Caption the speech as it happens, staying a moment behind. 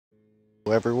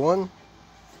Hello everyone,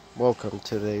 welcome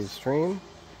to today's stream,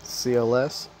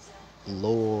 CLS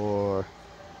Lore.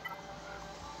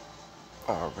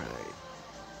 Alright,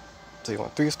 so you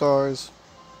want 3 stars,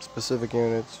 specific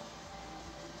units,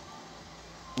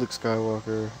 Luke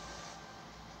Skywalker,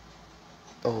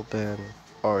 Old Ben,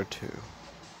 R2.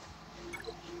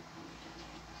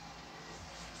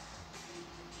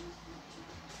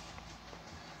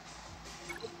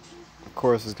 Of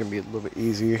course it's going to be a little bit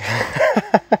easier.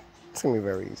 It's going to be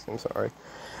very easy, I'm sorry.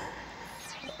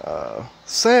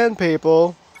 Sand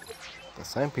people. The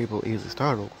sand people easily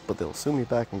startled, but they'll soon be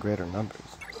back in greater numbers.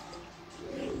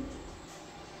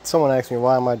 Someone asked me,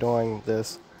 why am I doing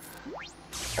this?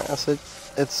 I said,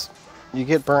 you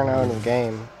get burnt out in the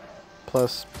game,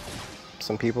 plus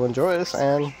some people enjoy this,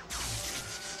 and,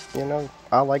 you know,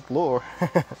 I like lore.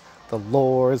 The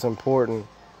lore is important.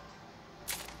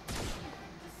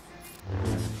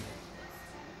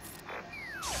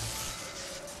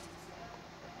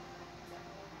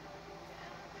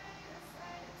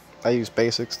 I use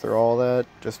basics through all that,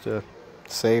 just to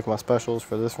save my specials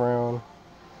for this round.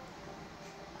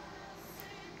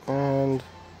 And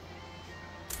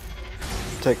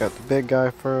take out the big guy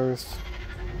first.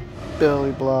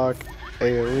 Belly block,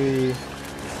 AoE.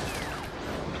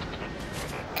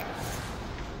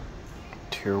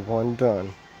 Tier 1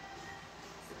 done.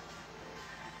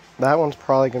 That one's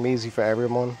probably going to be easy for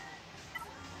everyone.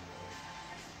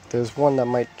 There's one that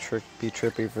might be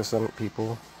trippy for some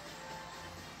people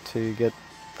to get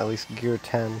at least gear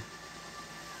 10.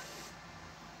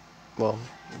 Well,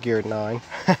 gear 9.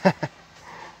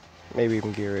 Maybe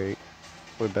even gear 8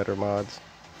 with better mods.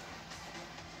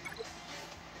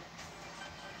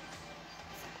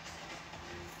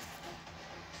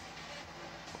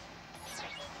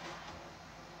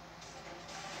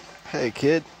 Hey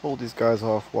kid, hold these guys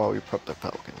off while we prep the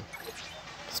Falcon.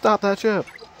 Stop that ship!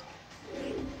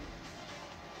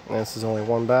 And this is only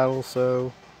one battle,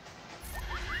 so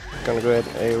gonna go ahead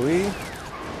and AoE.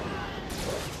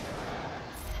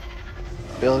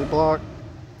 Belly block.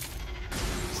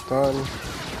 Stun.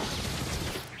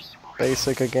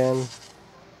 Basic again.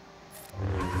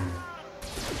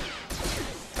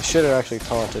 I should have actually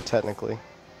taunted technically.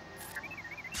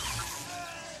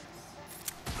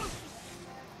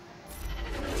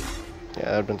 Yeah, that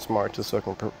would have been smart just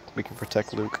so we can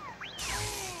protect Luke.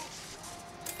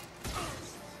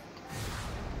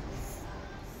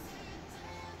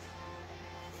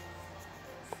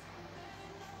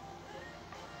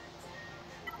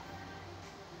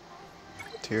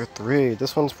 Tier 3.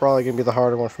 This one's probably going to be the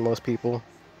harder one for most people.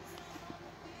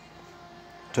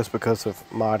 Just because of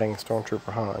modding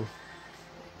Stormtrooper Han.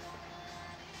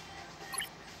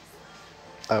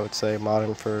 I would say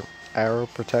modding for arrow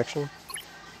protection.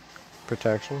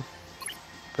 Protection.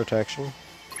 Protection.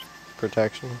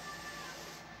 Protection.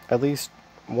 At least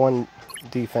one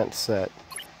defense set.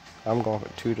 I'm going for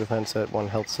 2 defense set, 1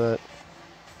 health set.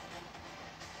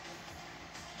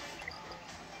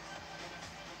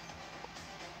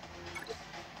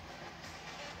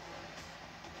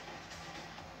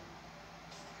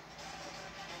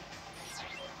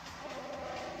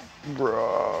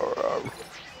 Bro.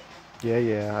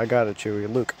 Yeah, I got it,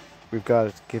 Chewie. Luke, we've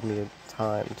got to give me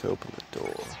time to open the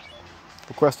door.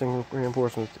 Requesting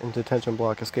reinforcements in detention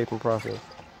block, escaping process.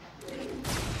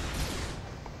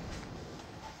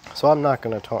 So I'm not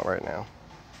going to taunt right now.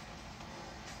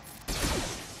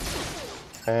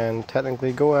 And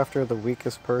technically go after the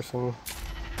weakest person.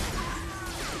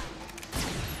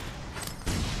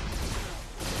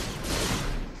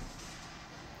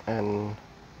 And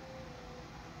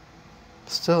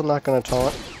still not going to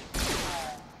taunt.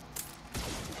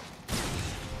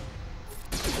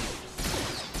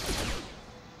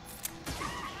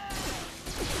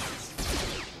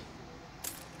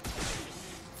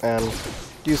 And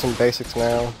do some basics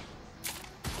now.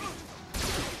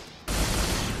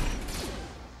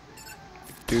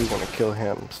 Do want to kill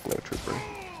him, Snowtrooper.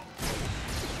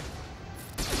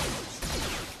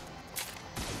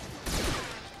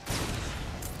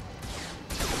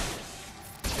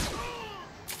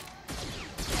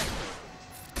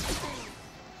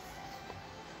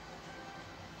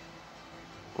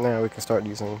 Now we can start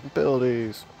using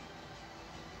abilities.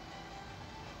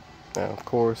 Now, of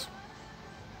course,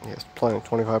 he has plenty of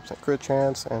 25% crit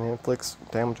chance, and he inflicts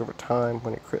damage over time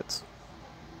when he crits.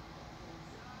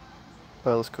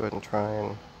 Well, let's go ahead and try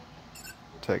and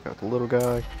take out the little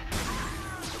guy.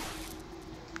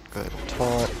 Go ahead and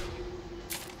taunt.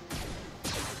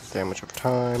 Damage over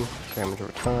time, damage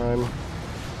over time,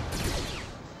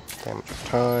 damage over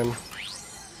time.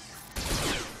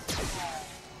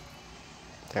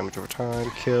 Damage over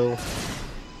time, kill.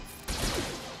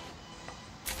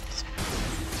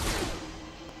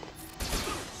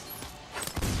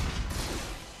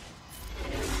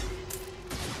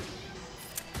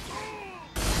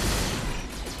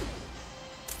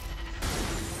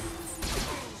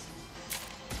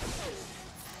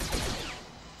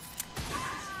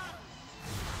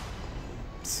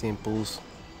 Simples.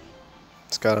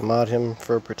 It's gotta mod him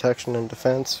for protection and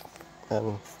defense,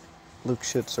 and Luke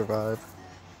should survive.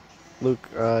 Luke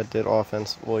did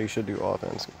offense. Well, you should do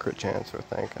offense. Crit chance, I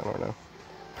think. I don't know.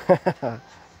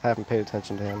 Haven't paid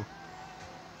attention to him.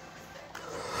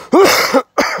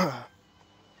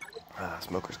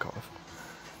 Smoker's cough.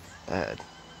 Bad.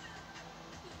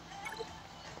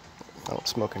 I don't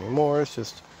smoke anymore. It's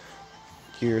just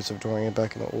years of doing it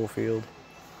back in the oil field.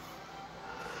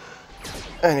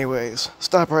 Anyways,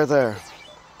 stop right there.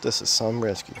 This is some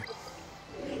risky.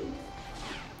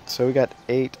 So we got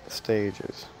 8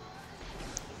 stages.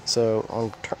 So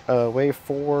on wave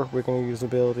 4, we're going to use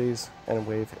abilities, and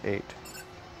wave 8.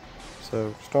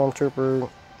 So Stormtrooper,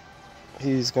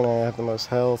 he's going to have the most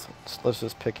health. So let's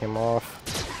just pick him off.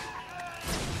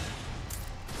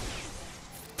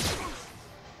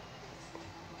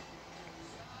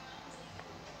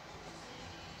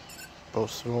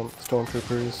 Both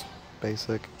Stormtroopers,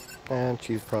 basic, and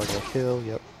she's probably going to kill,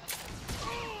 yep.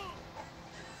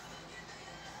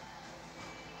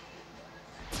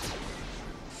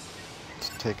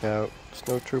 Take out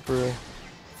Snowtrooper.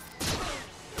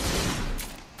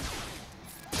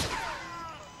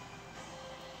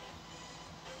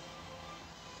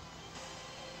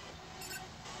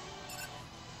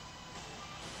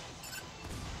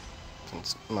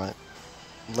 Since my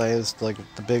Leia's like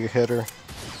the bigger hitter,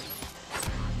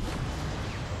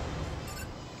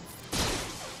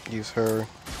 use her.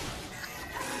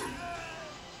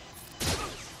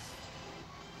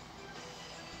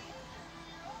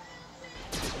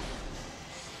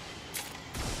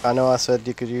 I know I said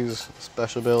you could use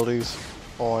special abilities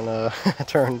on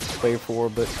turn wave 4,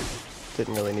 but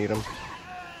didn't really need them.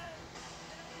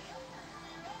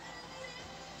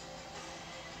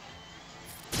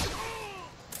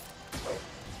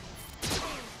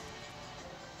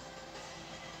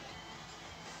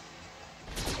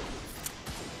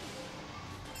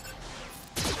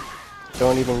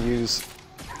 Don't even use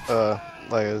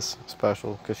Leia's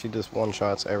special, because she just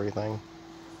one-shots everything.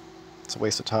 It's a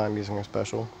waste of time using her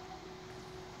special.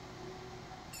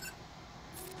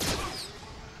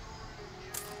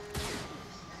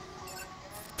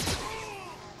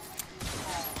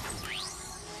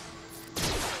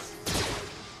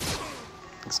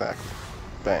 Exactly.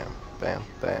 Bam, bam,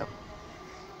 bam.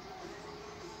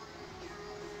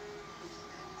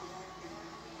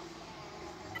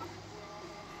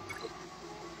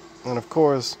 And of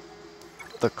course,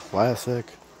 the classic.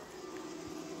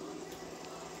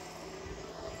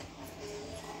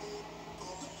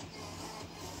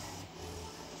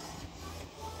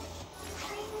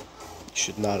 You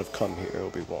should not have come here,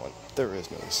 Obi-Wan. There is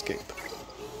no escape.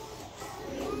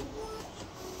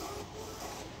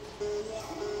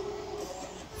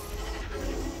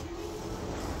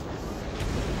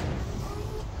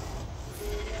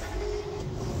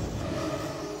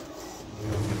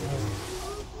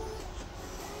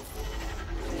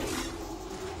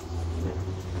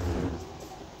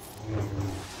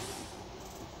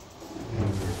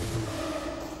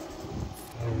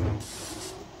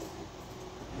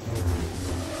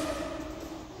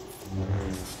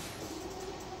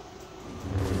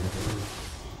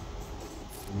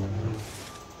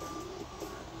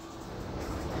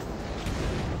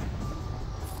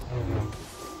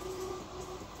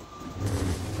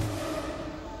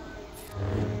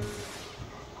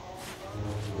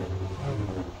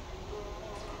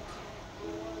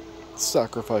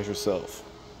 Sacrifice yourself.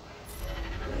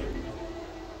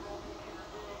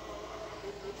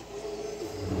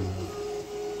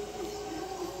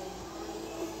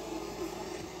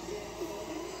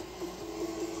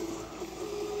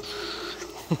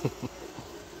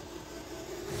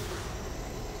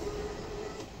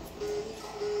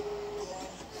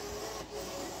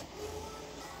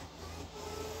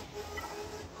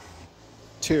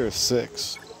 Tier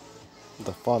 6,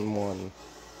 the fun one.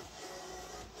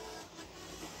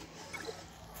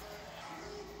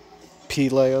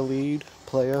 P-Leia lead,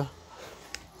 playa.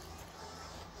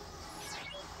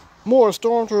 More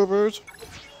Stormtroopers!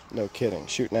 No kidding,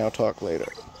 shoot now, talk later.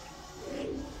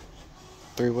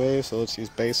 3 waves, so let's use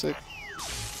basic.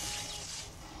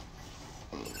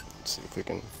 Let's see if we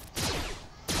can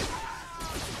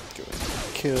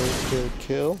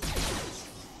kill.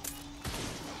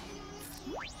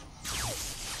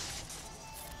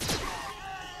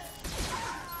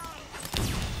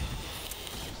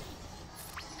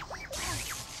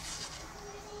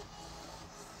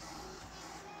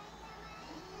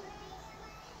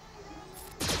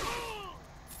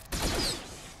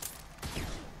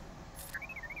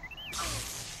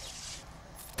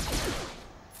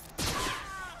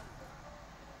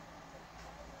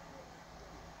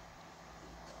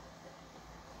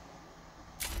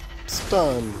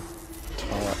 Stun.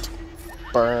 Taunt.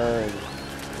 Burn.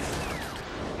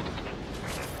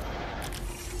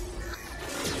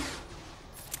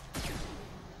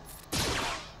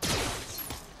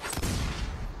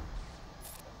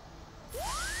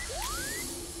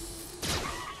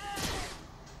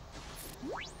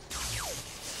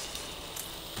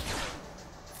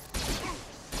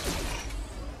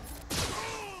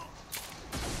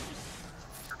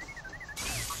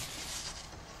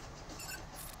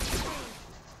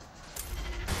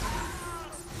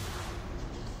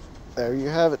 There you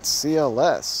have it,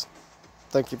 CLS.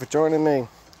 Thank you for joining me.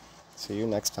 See you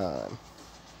next time.